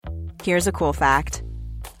Here's a cool fact.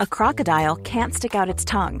 A crocodile can't stick out its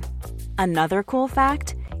tongue. Another cool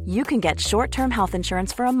fact, you can get short-term health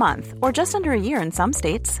insurance for a month or just under a year in some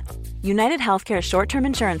states. United Healthcare short-term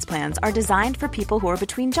insurance plans are designed for people who are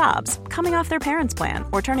between jobs, coming off their parents' plan,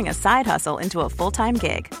 or turning a side hustle into a full-time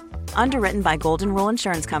gig. Underwritten by Golden Rule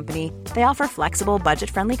Insurance Company, they offer flexible,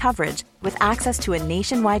 budget-friendly coverage with access to a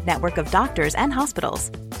nationwide network of doctors and hospitals.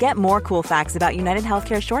 Get more cool facts about United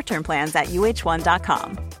Healthcare short-term plans at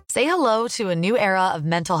uh1.com. Say hello to a new era of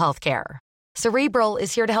mental health care. Cerebral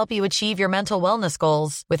is here to help you achieve your mental wellness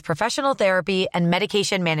goals with professional therapy and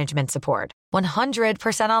medication management support.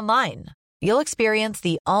 100% online. You'll experience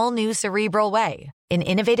the all-new Cerebral Way, an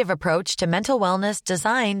innovative approach to mental wellness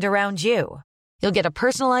designed around you. You'll get a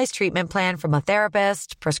personalized treatment plan from a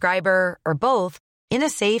therapist, prescriber, or both in a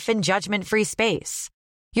safe and judgment-free space.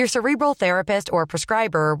 Your Cerebral therapist or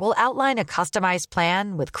prescriber will outline a customized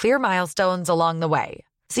plan with clear milestones along the way,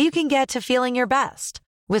 so you can get to feeling your best.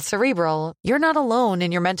 With Cerebral, you're not alone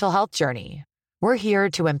in your mental health journey. We're here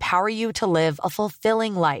to empower you to live a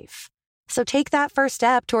fulfilling life. So take that first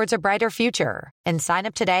step towards a brighter future and sign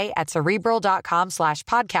up today at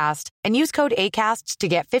Cerebral.com/podcast and use code ACAST to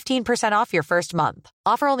get 15% off your first month.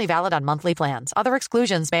 Offer only valid on monthly plans. Other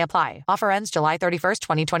exclusions may apply. Offer ends July 31st,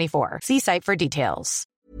 2024. See site for details.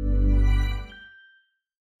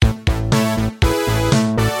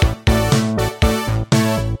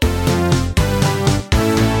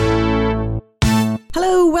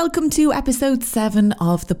 Hello, welcome to episode 7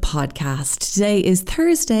 of the podcast. Today is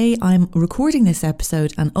Thursday. I'm recording this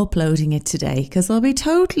episode and uploading it today because I'll be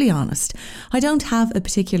totally honest, I don't have a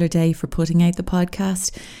particular day for putting out the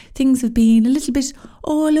podcast. Things have been a little bit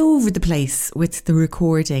all over the place with the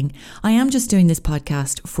recording. I am just doing this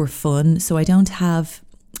podcast for fun, so I don't have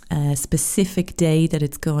a specific day that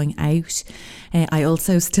it's going out. I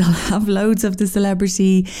also still have loads of the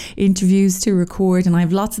celebrity interviews to record, and I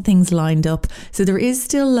have lots of things lined up, so there is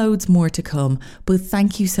still loads more to come. But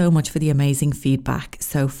thank you so much for the amazing feedback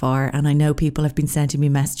so far, and I know people have been sending me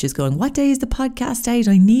messages going, what day is the podcast out?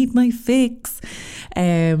 I need my fix.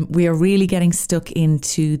 We are really getting stuck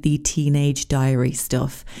into the teenage diary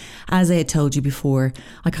stuff. As I had told you before,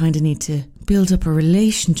 I kind of need to build up a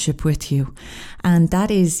relationship with you. And that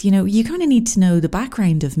is, you kind of need to know the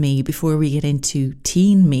background of me before we get into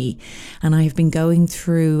teen me. And I've been going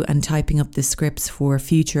through and typing up the scripts for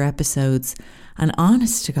future episodes. And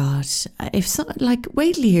honest to God,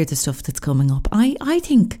 wait till you hear the stuff that's coming up. I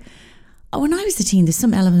think when I was a teen, there's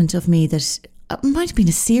some element of me that might have been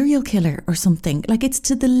a serial killer or something. Like, it's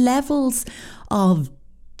to the levels of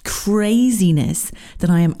craziness that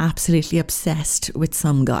I am absolutely obsessed with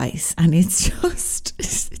some guys, and it's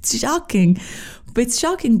shocking. It's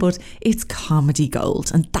shocking, but it's comedy gold,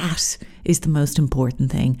 and that is the most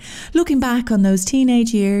important thing. Looking back on those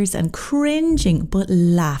teenage years and cringing but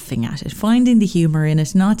laughing at it, finding the humour in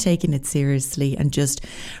it, not taking it seriously, and just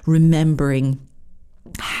remembering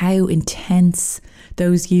how intense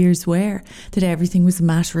those years were, that everything was a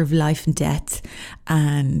matter of life and death.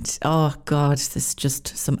 And oh God, this is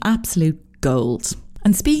just some absolute gold.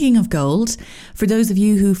 And speaking of gold, for those of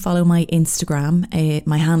you who follow my Instagram,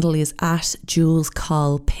 my handle is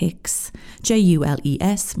 @JulesCollPics,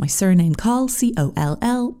 JULES, my surname Coll,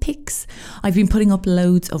 COLL, Pics. I've been putting up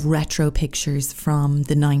loads of retro pictures from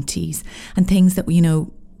the 90s and things that,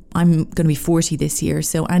 I'm going to be 40 this year,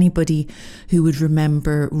 so anybody who would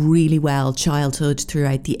remember really well childhood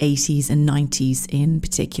throughout the 80s and 90s in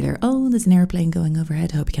particular. Oh, there's an airplane going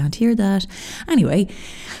overhead. I hope you can't hear that. Anyway,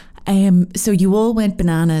 so you all went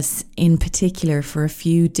bananas in particular for a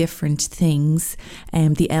few different things.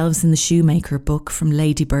 The Elves and the Shoemaker book from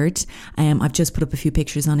Ladybird. I've just put up a few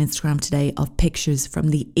pictures on Instagram today of pictures from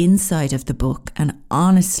the inside of the book, and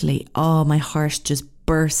honestly, my heart just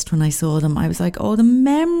burst when I saw them. I was like, oh, the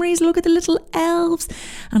memories, look at the little elves.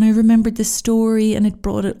 And I remembered the story and it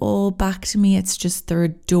brought it all back to me. They're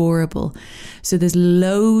adorable. So there's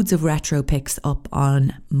loads of retro pics up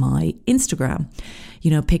on my Instagram.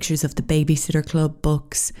 Pictures of the Babysitter Club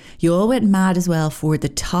books. You all went mad as well for the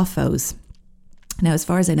Toffos. Now, as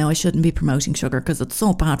far as I know, I shouldn't be promoting sugar because it's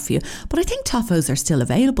so bad for you. But I think Toffos are still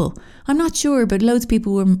available. I'm not sure, but loads of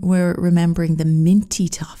people were remembering the minty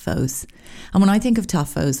Toffos. And when I think of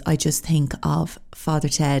Toffos, I just think of Father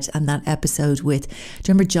Ted and that episode with, do you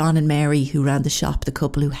remember John and Mary who ran the shop, the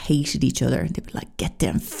couple who hated each other? And they would get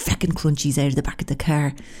them feckin' crunchies out of the back of the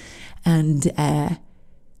car. And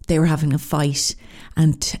they were having a fight,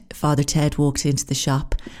 and Father Ted walked into the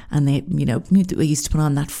shop, and we used to put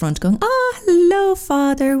on that front going, oh, hello,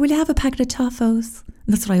 Father, will you have a packet of Toffos? And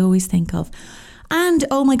that's what I always think of. And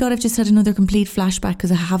oh my God, I've just had another complete flashback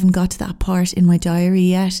because I haven't got to that part in my diary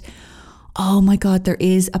yet. Oh my God, there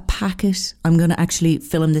is a packet. I'm going to actually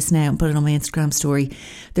film this now and put it on my Instagram story.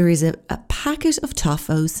 There is a packet of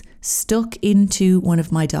toffos stuck into one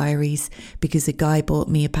of my diaries because a guy bought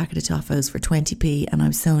me a packet of toffos for 20p and I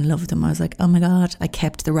was so in love with them. I was like, oh my God, I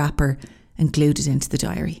kept the wrapper and glued it into the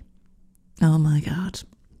diary. Oh my God.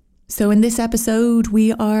 So in this episode,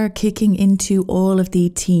 we are kicking into all of the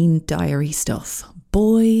teen diary stuff.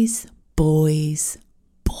 Boys, boys,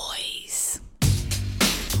 boys.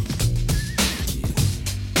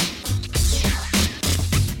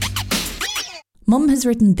 Mum has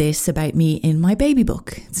written this about me in my baby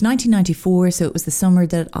book. It's 1994, so it was the summer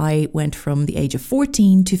that I went from the age of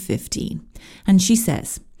 14 to 15. And she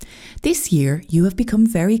says, "This year you have become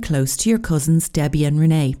very close to your cousins Debbie and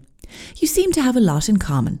Renee. You seem to have a lot in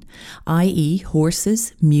common, i.e.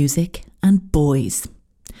 horses, music and boys.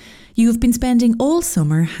 You have been spending all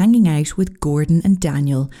summer hanging out with Gordon and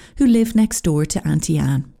Daniel, who live next door to Auntie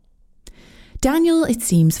Anne. Daniel, it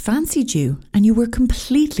seems, fancied you and you were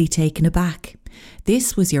completely taken aback.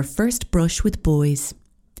 This was your first brush with boys.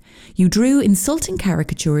 You drew insulting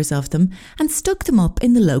caricatures of them and stuck them up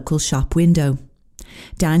in the local shop window.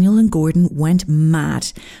 Daniel and Gordon went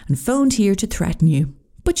mad and phoned here to threaten you,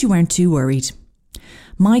 but you weren't too worried.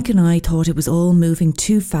 Mike and I thought it was all moving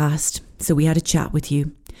too fast, so we had a chat with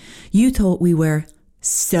you. You thought we were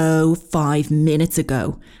so 5 minutes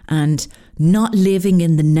ago and not living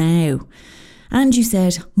in the now. And you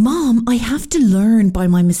said, 'Mom, I have to learn by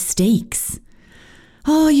my mistakes.'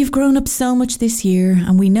 Oh, you've grown up so much this year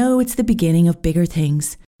and we know it's the beginning of bigger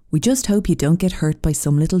things. We just hope you don't get hurt by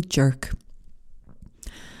some little jerk."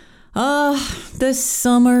 The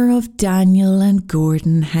summer of Daniel and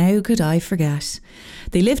Gordon, how could I forget?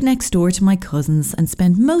 They lived next door to my cousins and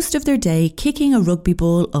spent most of their day kicking a rugby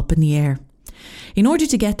ball up in the air. In order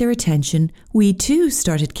to get their attention, we too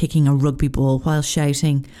started kicking a rugby ball while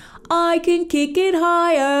shouting, "I can kick it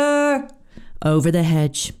higher!" over the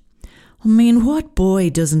hedge. I mean, what boy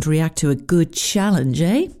doesn't react to a good challenge,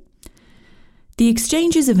 eh? The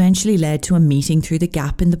exchanges eventually led to a meeting through the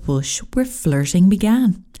gap in the bush where flirting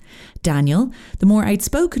began. Daniel, the more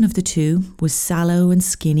outspoken of the two, was sallow and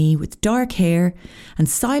skinny with dark hair, and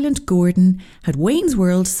silent Gordon had Wayne's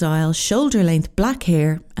World style shoulder-length black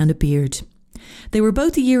hair and a beard. They were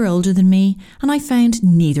both a year older than me, and I found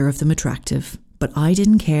neither of them attractive. But I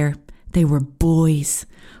didn't care. They were boys.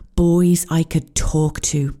 Boys I could talk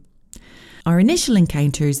to. Our initial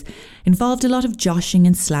encounters involved a lot of joshing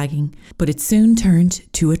and slagging, but it soon turned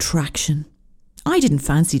to attraction. I didn't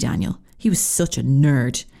fancy Daniel. He was such a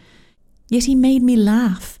nerd. Yet he made me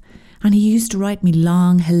laugh, and he used to write me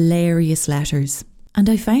long, hilarious letters. And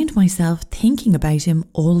I found myself thinking about him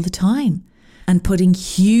all the time and putting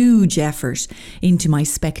huge effort into my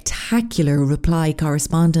spectacular reply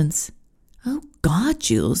correspondence. "Oh God,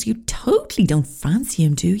 Jules, you totally don't fancy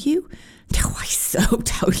him, do you?" "No, I so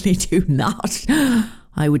totally do not,"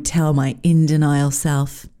 I would tell my in-denial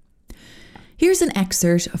self. Here's an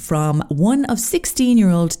excerpt from one of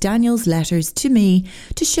 16-year-old Daniel's letters to me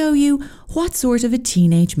to show you what sort of a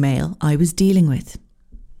teenage male I was dealing with.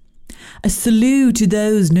 "A salute to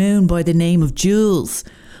those known by the name of Jules.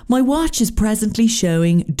 My watch is presently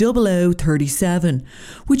showing 0037,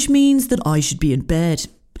 which means that I should be in bed.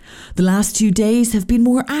 The last 2 days have been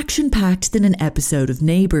more action-packed than an episode of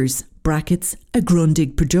Neighbours, brackets, a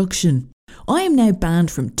Grundig production. I am now banned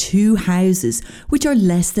from 2 houses, which are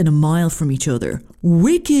less than a mile from each other.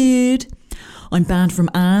 Wicked! I'm banned from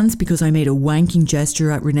Anne's because I made a wanking gesture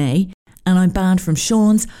at Renee, and I'm banned from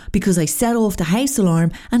Sean's because I set off the house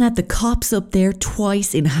alarm and had the cops up there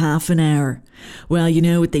twice in half an hour. Well, you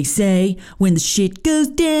know what they say, when the shit goes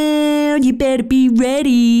down, you better be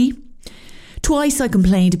ready. Twice I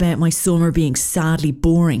complained about my summer being sadly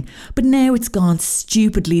boring, but now it's gone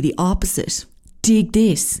stupidly the opposite. Dig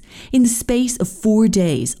this. In the space of 4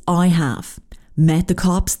 days, I have met the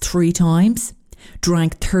cops 3 times,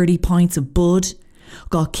 drank 30 pints of bud,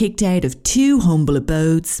 got kicked out of 2 humble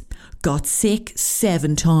abodes, got sick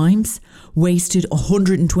 7 times, wasted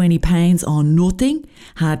 £120 on nothing,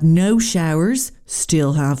 had no showers,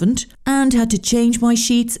 still haven't, and had to change my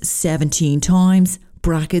sheets 17 times,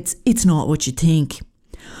 brackets, it's not what you think.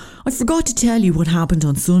 I forgot to tell you what happened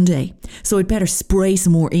on Sunday, so I'd better spray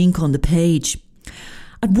some more ink on the page.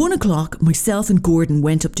 At 1 o'clock, myself and Gordon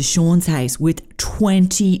went up to Sean's house with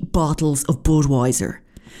 20 bottles of Budweiser.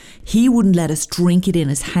 He wouldn't let us drink it in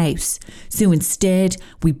his house, so instead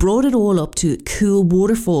we brought it all up to a cool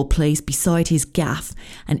waterfall place beside his gaff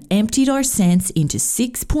and emptied our scents into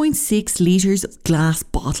 6.6 litres of glass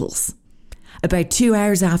bottles. About 2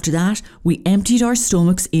 hours after that, we emptied our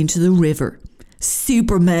stomachs into the river.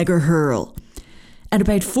 Super mega hurl. At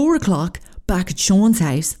about 4 o'clock, back at Sean's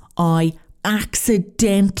house, I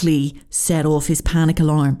accidentally set off his panic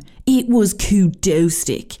alarm. It was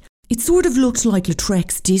kudo-stick. It sort of looked like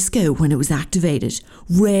Lautrec's disco when it was activated.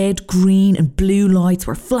 Red, green and blue lights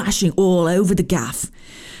were flashing all over the gaff.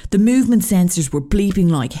 The movement sensors were bleeping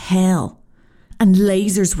like hell. And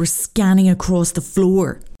lasers were scanning across the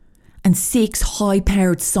floor. And 6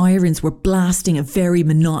 high-powered sirens were blasting a very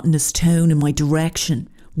monotonous tone in my direction.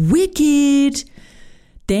 Wicked!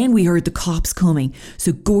 Then we heard the cops coming,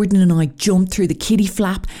 so Gordon and I jumped through the kiddie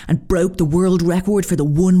flap and broke the world record for the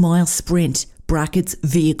 1 mile sprint. Brackets,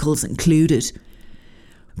 vehicles included.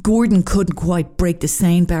 Gordon couldn't quite break the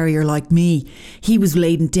sound barrier like me. He was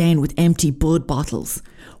laden down with empty bud bottles.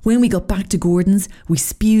 When we got back to Gordon's, we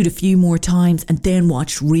spewed a few more times and then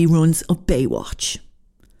watched reruns of Baywatch.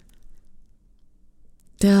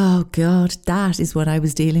 Oh God, that is what I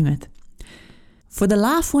was dealing with. For the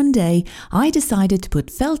laugh one day, I decided to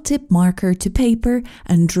put felt tip marker to paper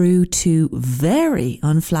and drew 2 very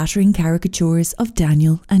unflattering caricatures of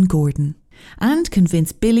Daniel and Gordon, and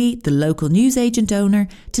convinced Billy, the local newsagent owner,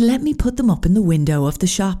 to let me put them up in the window of the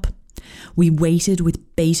shop. We waited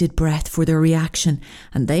with bated breath for their reaction,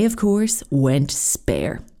 and they, of course, went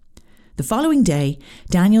spare. The following day,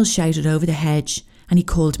 Daniel shouted over the hedge and he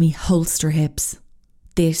called me holster hips.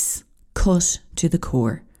 This cut to the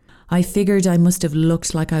core. I figured I must have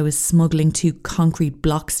looked like I was smuggling 2 concrete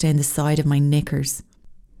blocks down the side of my knickers.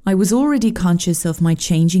 I was already conscious of my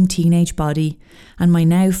changing teenage body and my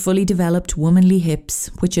now fully developed womanly hips,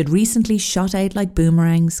 which had recently shot out like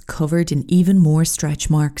boomerangs, covered in even more stretch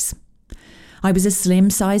marks. I was a slim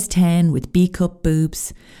size 10 with B-cup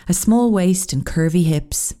boobs, a small waist and curvy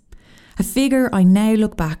hips. A figure I now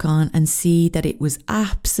look back on and see that it was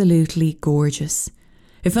absolutely gorgeous.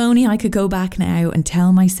 If only I could go back now and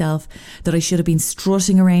tell myself that I should have been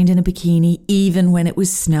strutting around in a bikini even when it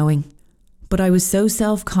was snowing. But I was so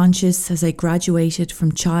self-conscious as I graduated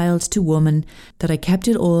from child to woman that I kept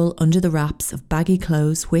it all under the wraps of baggy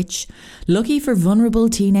clothes which, lucky for vulnerable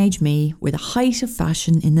teenage me, were the height of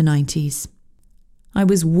fashion in the 90s. I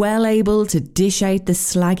was well able to dish out the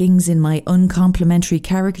slaggings in my uncomplimentary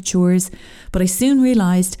caricatures, but I soon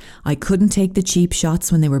realised I couldn't take the cheap shots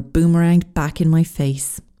when they were boomeranged back in my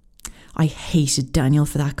face. I hated Daniel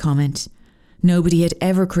for that comment. Nobody had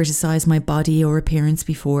ever criticised my body or appearance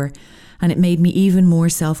before, and it made me even more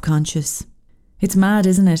self-conscious. It's mad,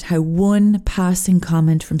 isn't it, how one passing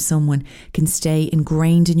comment from someone can stay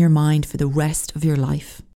ingrained in your mind for the rest of your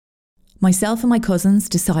life. Myself and my cousins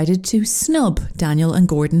decided to snub Daniel and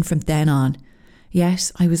Gordon from then on.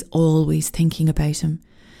 Yet I was always thinking about him.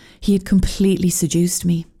 He had completely seduced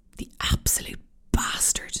me. The absolute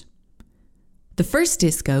bastard. The first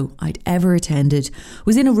disco I'd ever attended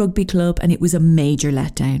was in a rugby club, and it was a major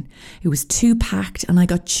letdown. It was too packed and I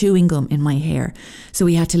got chewing gum in my hair, so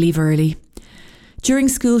we had to leave early. During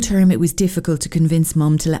school term, it was difficult to convince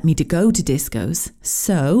Mum to let me to go to discos.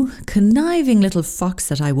 So, conniving little fox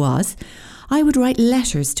that I was, I would write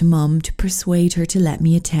letters to Mum to persuade her to let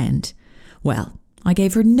me attend. Well, I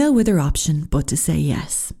gave her no other option but to say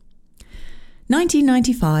yes.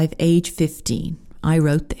 1995, age 15. I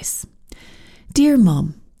wrote this. Dear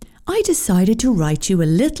Mum, I decided to write you a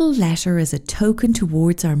little letter as a token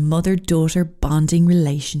towards our mother-daughter bonding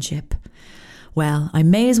relationship. Well, I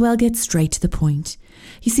may as well get straight to the point.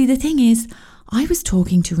 You see, the thing is, I was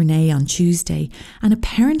talking to Renee on Tuesday, and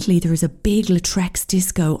apparently there is a big Lautrec's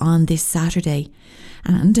disco on this Saturday.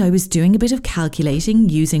 And I was doing a bit of calculating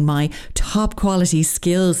using my top quality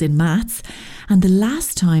skills in maths, and the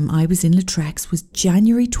last time I was in Lautrec's was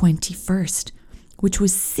January 21st, which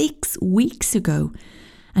was 6 weeks ago.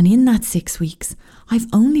 And in that 6 weeks, I've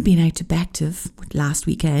only been out to Bective last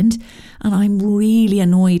weekend, and I'm really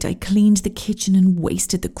annoyed I cleaned the kitchen and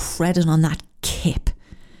wasted the credit on that kip.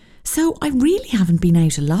 So I really haven't been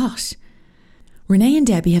out a lot. Renee and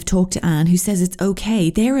Debbie have talked to Anne, who says it's okay,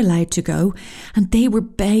 they're allowed to go, and they were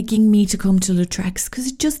begging me to come to Lautrec's because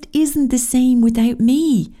it just isn't the same without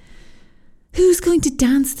me. Who's going to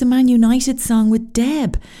dance the Man United song with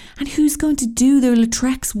Deb? And who's going to do the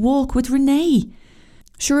Lautrec's walk with Renee?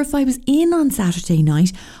 Sure, if I was in on Saturday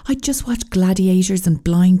night, I'd just watch Gladiators and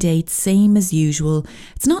Blind Dates, same as usual.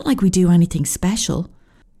 It's not like we do anything special.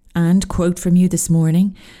 And quote from you this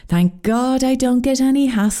morning, thank God I don't get any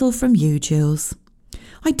hassle from you, Jules.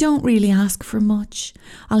 I don't really ask for much.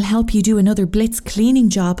 I'll help you do another blitz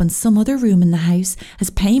cleaning job on some other room in the house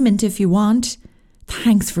as payment if you want.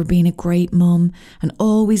 Thanks for being a great mum and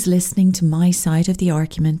always listening to my side of the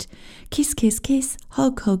argument. Kiss, kiss, kiss,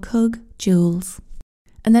 hug, hug, hug, Jules.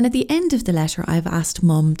 And then at the end of the letter, I've asked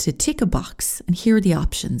Mum to tick a box, and here are the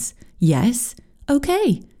options. Yes,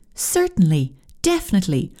 okay, certainly,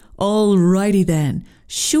 definitely, alrighty then,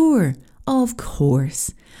 sure, of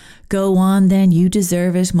course. Go on then, you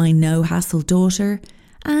deserve it, my no-hassle daughter.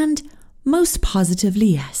 And most positively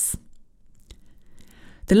yes.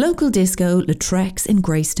 The local disco, Lautrec's in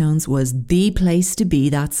Greystones, was the place to be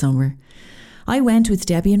that summer. I went with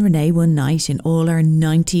Debbie and Renee one night in all our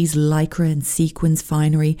 90s lycra and sequins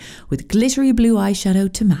finery with glittery blue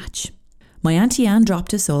eyeshadow to match. My Auntie Anne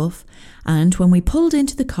dropped us off, and when we pulled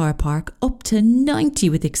into the car park, up to 90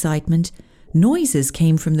 with excitement, noises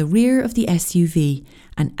came from the rear of the SUV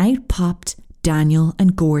and out popped Daniel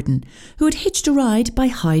and Gordon, who had hitched a ride by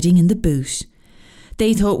hiding in the boot.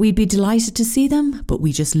 They thought we'd be delighted to see them, but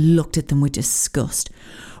we just looked at them with disgust,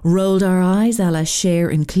 rolled our eyes a la Cher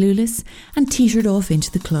and Clueless, and teetered off into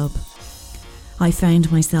the club. I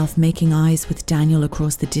found myself making eyes with Daniel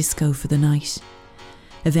across the disco for the night.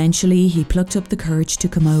 Eventually, he plucked up the courage to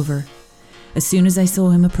come over. As soon as I saw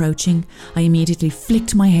him approaching, I immediately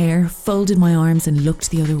flicked my hair, folded my arms and looked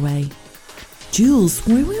the other way. "Jules,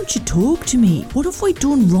 why won't you talk to me? What have I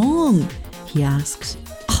done wrong?" he asked.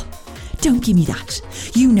 "Oh, don't give me that.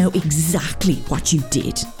 You know exactly what you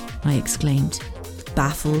did," I exclaimed.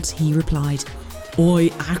 Baffled, he replied,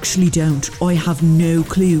 "I actually don't. I have no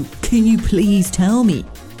clue. Can you please tell me?"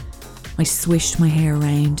 I swished my hair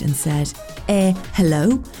around and said,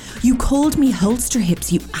 hello? You called me holster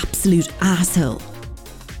hips, you absolute asshole."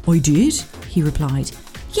 "I did?" he replied.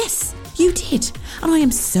 "Yes, you did. And I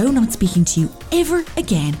am so not speaking to you ever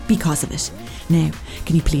again because of it. Now,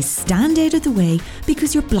 can you please stand out of the way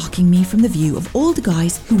because you're blocking me from the view of all the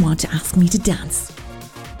guys who want to ask me to dance?"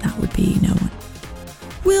 That would be no one.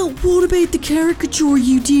 "Well, what about the caricature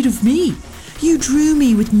you did of me? You drew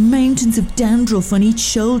me with mountains of dandruff on each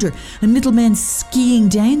shoulder and little men skiing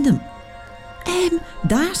down them."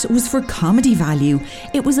 That was for comedy value.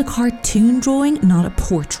 It was a cartoon drawing, not a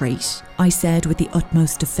portrait," I said with the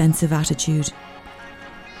utmost defensive attitude.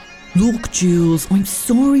 "Look, Jules, I'm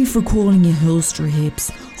sorry for calling you holster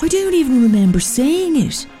hips. I don't even remember saying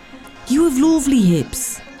it. You have lovely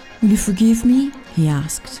hips. Will you forgive me?" he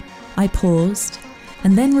asked. I paused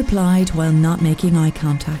and then replied while not making eye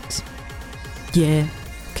contact. "Yeah,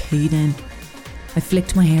 okay then." I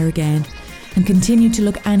flicked my hair again and continued to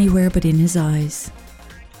look anywhere but in his eyes.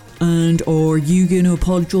 "And are you going to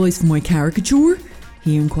apologise for my caricature?"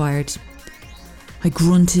 he inquired. I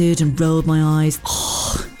grunted and rolled my eyes.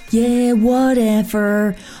 "Oh, yeah,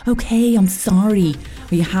 whatever. Okay, I'm sorry.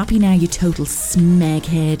 Are you happy now, you total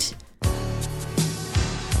smeghead?"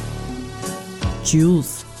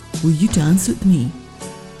 "Jules, will you dance with me?"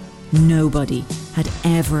 Nobody had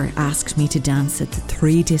ever asked me to dance at the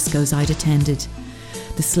 3 discos I'd attended.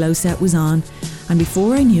 The slow set was on, and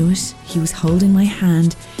before I knew it, he was holding my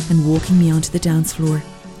hand and walking me onto the dance floor.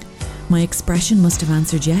 My expression must have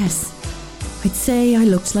answered yes. I'd say I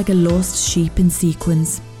looked like a lost sheep in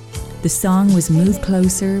sequins. The song was Move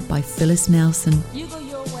Closer by Phyllis Nelson.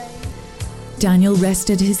 Daniel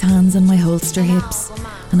rested his hands on my holster hips,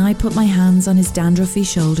 and I put my hands on his dandruffy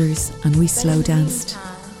shoulders, and we slow danced.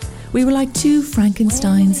 We were like 2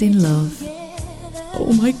 Frankensteins in love.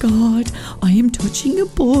 Oh my God, I am touching a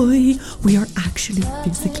boy. We are actually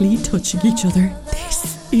physically touching each other.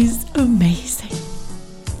 This is amazing.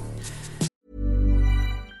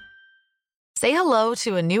 Say hello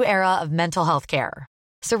to a new era of mental health care.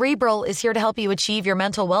 Cerebral is here to help you achieve your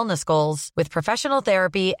mental wellness goals with professional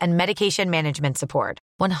therapy and medication management support.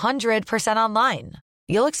 100% online.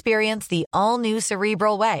 You'll experience the all-new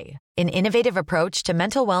Cerebral Way, an innovative approach to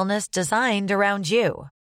mental wellness designed around you.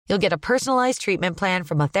 You'll get a personalized treatment plan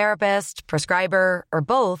from a therapist, prescriber, or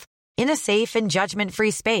both in a safe and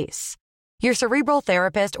judgment-free space. Your Cerebral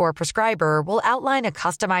therapist or prescriber will outline a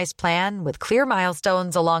customized plan with clear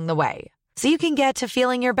milestones along the way, so you can get to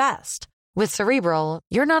feeling your best. With Cerebral,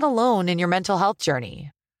 you're not alone in your mental health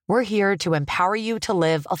journey. We're here to empower you to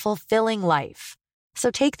live a fulfilling life. So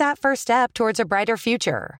take that first step towards a brighter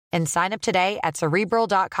future and sign up today at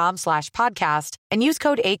Cerebral.com/podcast and use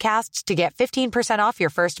code ACAST to get 15% off your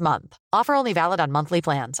first month. Offer only valid on monthly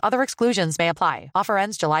plans. Other exclusions may apply. Offer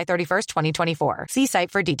ends July 31st, 2024. See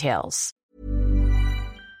site for details.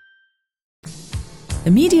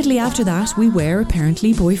 Immediately after that, we were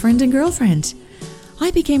apparently boyfriend and girlfriend.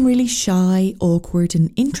 I became really shy, awkward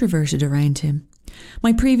and introverted around him.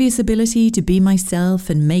 My previous ability to be myself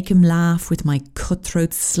and make him laugh with my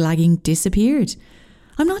cutthroat slagging disappeared.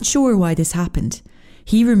 I'm not sure why this happened.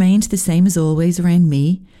 He remained the same as always around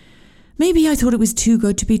me. Maybe I thought it was too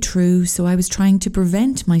good to be true, so I was trying to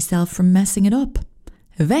prevent myself from messing it up.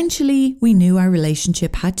 Eventually, we knew our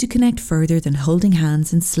relationship had to connect further than holding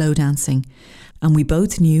hands and slow dancing, and we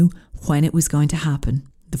both knew when it was going to happen.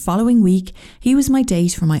 The following week, he was my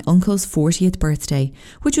date for my uncle's 40th birthday,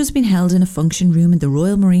 which was being held in a function room in the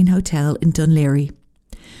Royal Marine Hotel in Dunleary.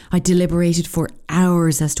 I deliberated for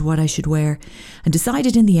hours as to what I should wear and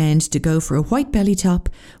decided in the end to go for a white belly top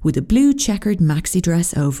with a blue checkered maxi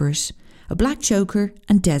dress over it, a black choker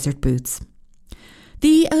and desert boots.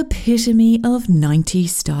 The epitome of 90s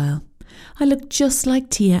style. I looked just like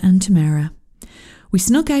Tia and Tamara. We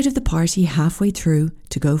snuck out of the party halfway through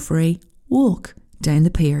to go for a walk down the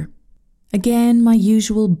pier. Again, my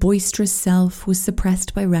usual boisterous self was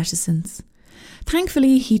suppressed by reticence.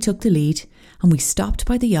 Thankfully, he took the lead and we stopped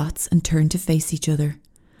by the yachts and turned to face each other.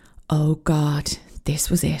 Oh God, this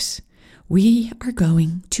was it. We are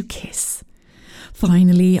going to kiss.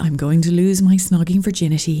 Finally, I'm going to lose my snogging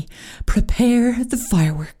virginity. Prepare the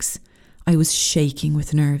fireworks. I was shaking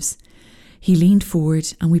with nerves. He leaned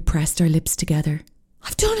forward and we pressed our lips together.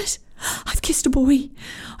 I've done it. I've kissed a boy.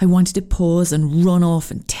 I wanted to pause and run off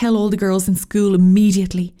and tell all the girls in school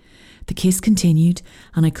immediately. The kiss continued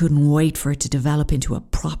and I couldn't wait for it to develop into a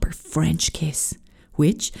proper French kiss,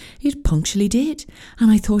 which it punctually did. And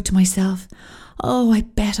I thought to myself, oh, I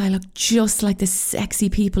bet I look just like the sexy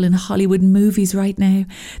people in Hollywood movies right now.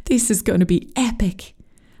 This is going to be epic.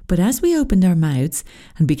 But as we opened our mouths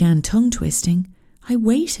and began tongue twisting, I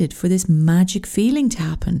waited for this magic feeling to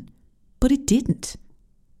happen. But it didn't.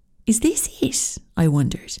 Is this it? I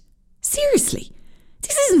wondered. Seriously,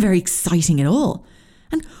 this isn't very exciting at all.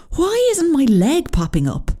 And why isn't my leg popping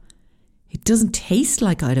up? It doesn't taste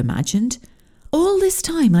like I'd imagined. All this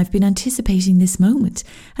time I've been anticipating this moment,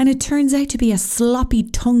 and it turns out to be a sloppy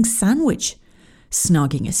tongue sandwich.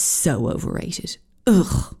 Snogging is so overrated.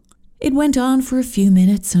 Ugh. It went on for a few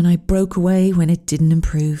minutes and I broke away when it didn't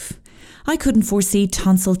improve. I couldn't foresee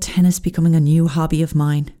tonsil tennis becoming a new hobby of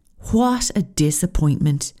mine. What a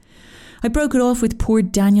disappointment. I broke it off with poor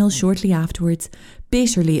Daniel shortly afterwards,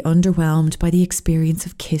 bitterly underwhelmed by the experience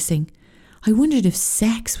of kissing. I wondered if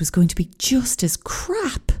sex was going to be just as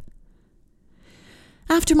crap.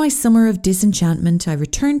 After my summer of disenchantment, I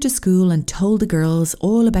returned to school and told the girls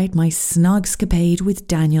all about my snogscapade with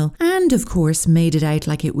Daniel, and of course made it out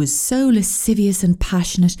like it was so lascivious and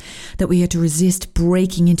passionate that we had to resist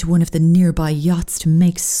breaking into one of the nearby yachts to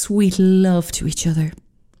make sweet love to each other.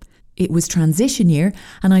 It was transition year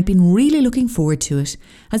and I'd been really looking forward to it,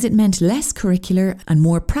 as it meant less curricular and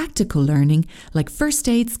more practical learning like first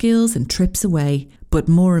aid skills and trips away. But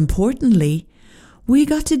more importantly, we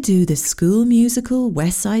got to do the school musical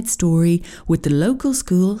West Side Story with the local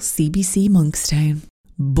school CBC Monkstown.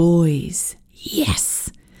 Boys, yes!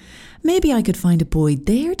 Maybe I could find a boy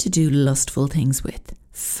there to do lustful things with.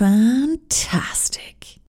 Fantastic!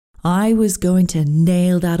 I was going to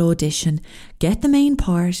nail that audition, get the main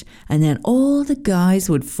part, and then all the guys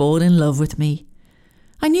would fall in love with me.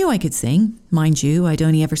 I knew I could sing. Mind you, I'd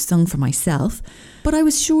only ever sung for myself, but I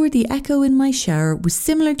was sure the echo in my shower was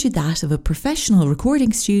similar to that of a professional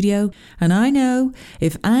recording studio, and I know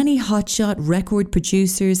if any hotshot record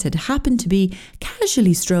producers had happened to be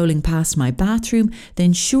casually strolling past my bathroom,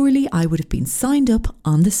 then surely I would have been signed up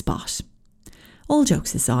on the spot. All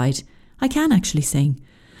jokes aside, I can actually sing.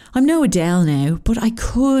 I'm no Adele now, but I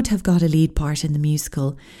could have got a lead part in the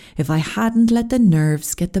musical if I hadn't let the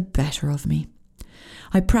nerves get the better of me.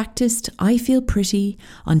 I practiced I Feel Pretty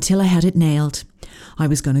until I had it nailed. I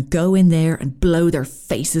was going to go in there and blow their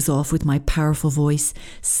faces off with my powerful voice,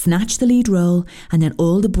 snatch the lead role, and then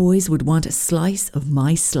all the boys would want a slice of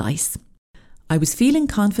my slice. I was feeling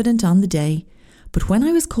confident on the day, but when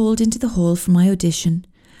I was called into the hall for my audition,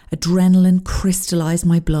 adrenaline crystallised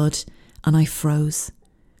my blood and I froze.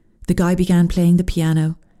 The guy began playing the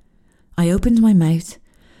piano. I opened my mouth,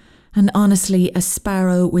 and honestly, a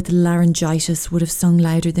sparrow with laryngitis would have sung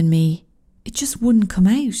louder than me. It just wouldn't come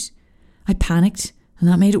out. I panicked, and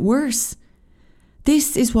that made it worse.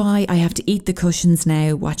 This is why I have to eat the cushions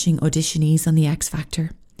now watching auditionees on the X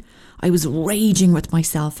Factor. I was raging with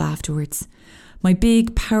myself afterwards. My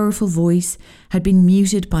big, powerful voice had been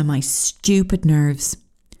muted by my stupid nerves.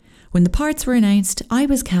 When the parts were announced, I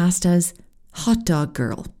was cast as Hot Dog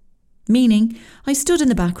Girl. Meaning, I stood in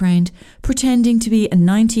the background pretending to be a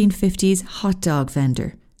 1950s hot dog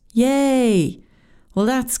vendor. Yay! Well,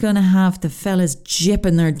 that's going to have the fellas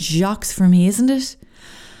jipping their jocks for me, isn't it?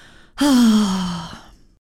 I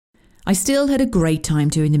still had a great time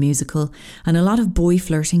doing the musical, and a lot of boy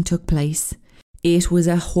flirting took place. It was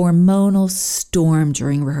a hormonal storm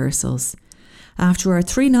during rehearsals. After our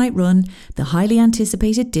 3-night run, the highly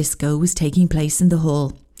anticipated disco was taking place in the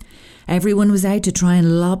hall. Everyone was out to try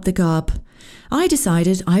and lob the gob. I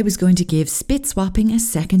decided I was going to give spit swapping a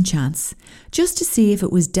second chance, just to see if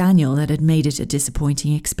it was Daniel that had made it a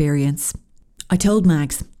disappointing experience. I told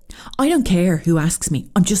Mags, I don't care who asks me,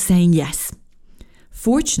 I'm just saying yes.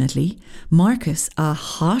 Fortunately, Marcus, a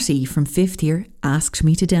hottie from 5th year, asked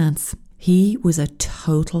me to dance. He was a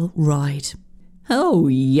total ride. Oh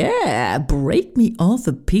yeah, break me off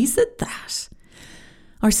a piece of that.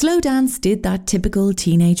 Our slow dance did that typical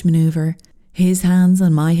teenage manoeuvre, his hands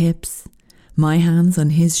on my hips, my hands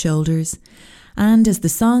on his shoulders, and as the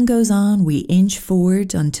song goes on, we inch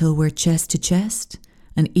forward until we're chest to chest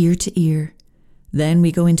and ear to ear. Then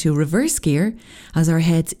we go into reverse gear as our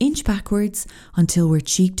heads inch backwards until we're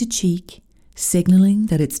cheek to cheek, signalling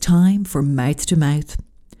that it's time for mouth to mouth.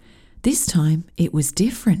 This time it was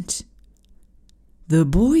different. The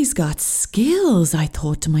boys got skills, I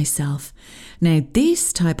thought to myself. Now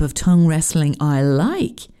this type of tongue wrestling I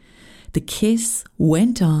like. The kiss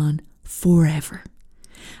went on forever.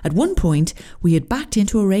 At one point, we had backed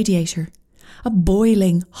into a radiator. A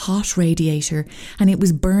boiling hot radiator, and it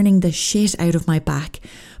was burning the shit out of my back,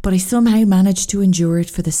 but I somehow managed to endure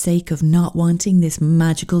it for the sake of not wanting this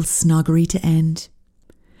magical snoggery to end.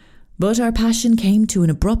 But our passion came to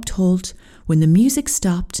an abrupt halt when the music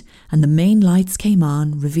stopped and the main lights came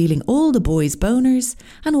on, revealing all the boys' boners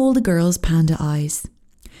and all the girls' panda eyes.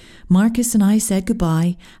 Marcus and I said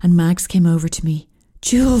goodbye, and Mags came over to me.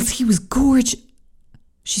 Jules, he was gorgeous.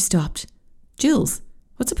 She stopped. Jules,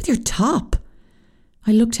 what's up with your top?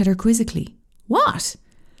 I looked at her quizzically. What?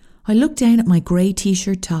 I looked down at my grey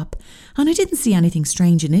t-shirt top and I didn't see anything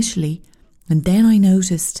strange initially. And then I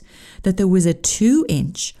noticed that there was a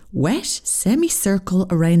 2-inch wet semicircle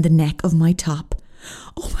around the neck of my top.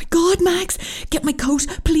 Oh my God, Mags, get my coat,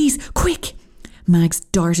 please, quick. Mags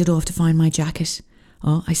darted off to find my jacket.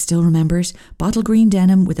 Oh, I still remember it. Bottle green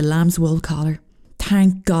denim with a lamb's wool collar.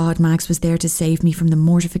 Thank God Mags was there to save me from the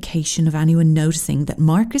mortification of anyone noticing that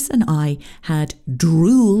Marcus and I had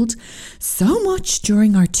drooled so much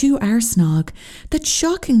during our 2-hour snog that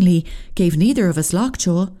shockingly gave neither of us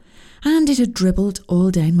lockjaw, and it had dribbled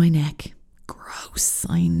all down my neck. Gross,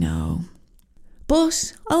 I know.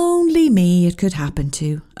 But only me it could happen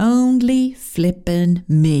to. Only flippin'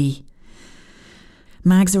 me.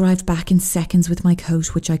 Mags arrived back in seconds with my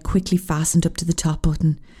coat, which I quickly fastened up to the top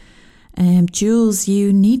button. Jules,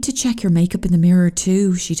 you need to check your makeup in the mirror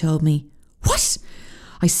too, she told me. What?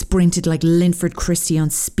 I sprinted like Linford Christie on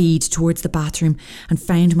speed towards the bathroom and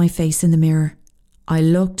found my face in the mirror. I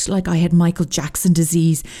looked like I had Michael Jackson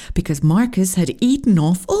disease because Marcus had eaten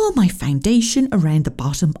off all my foundation around the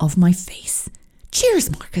bottom of my face.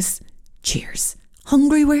 Cheers, Marcus. Cheers.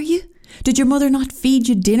 Hungry were you? Did your mother not feed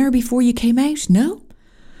you dinner before you came out? No?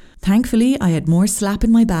 Thankfully, I had more slap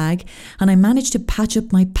in my bag and I managed to patch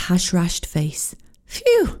up my pash-rashed face.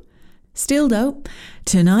 Phew! Still though,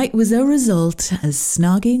 tonight was a result as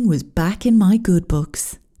snogging was back in my good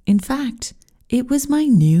books. In fact, it was my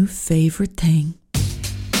new favourite thing.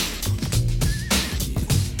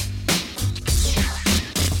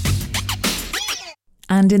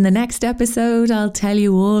 And in the next episode, I'll tell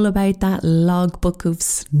you all about that logbook of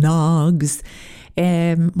snogs.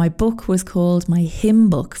 My book was called My Hymn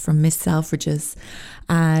Book from Miss Selfridge's,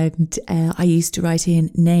 and I used to write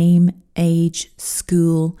in name, age,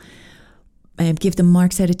 school, give them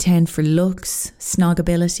marks out of 10 for looks,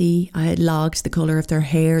 snoggability. I had logged the colour of their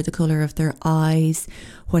hair, the colour of their eyes,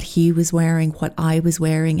 what he was wearing, what I was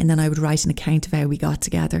wearing, and then I would write an account of how we got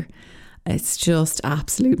together. It's just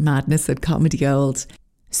absolute madness at Comedy Gold.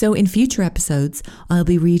 So in future episodes, I'll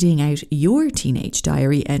be reading out your teenage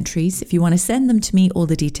diary entries. If you want to send them to me, all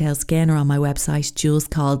the details again are on my website,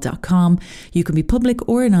 julescall.com. You can be public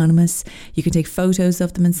or anonymous. You can take photos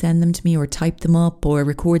of them and send them to me, or type them up or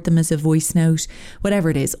record them as a voice note. Whatever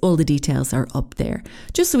it is, all the details are up there,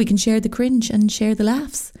 just so we can share the cringe and share the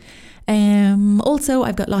laughs. Also,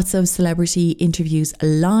 I've got lots of celebrity interviews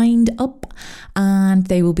lined up and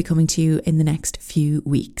they will be coming to you in the next few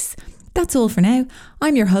weeks. That's all for now.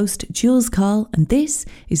 I'm your host, Jules Call, and this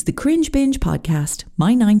is the Cringe Binge Podcast,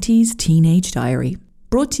 My 90s Teenage Diary,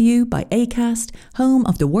 brought to you by Acast, home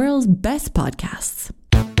of the world's best podcasts.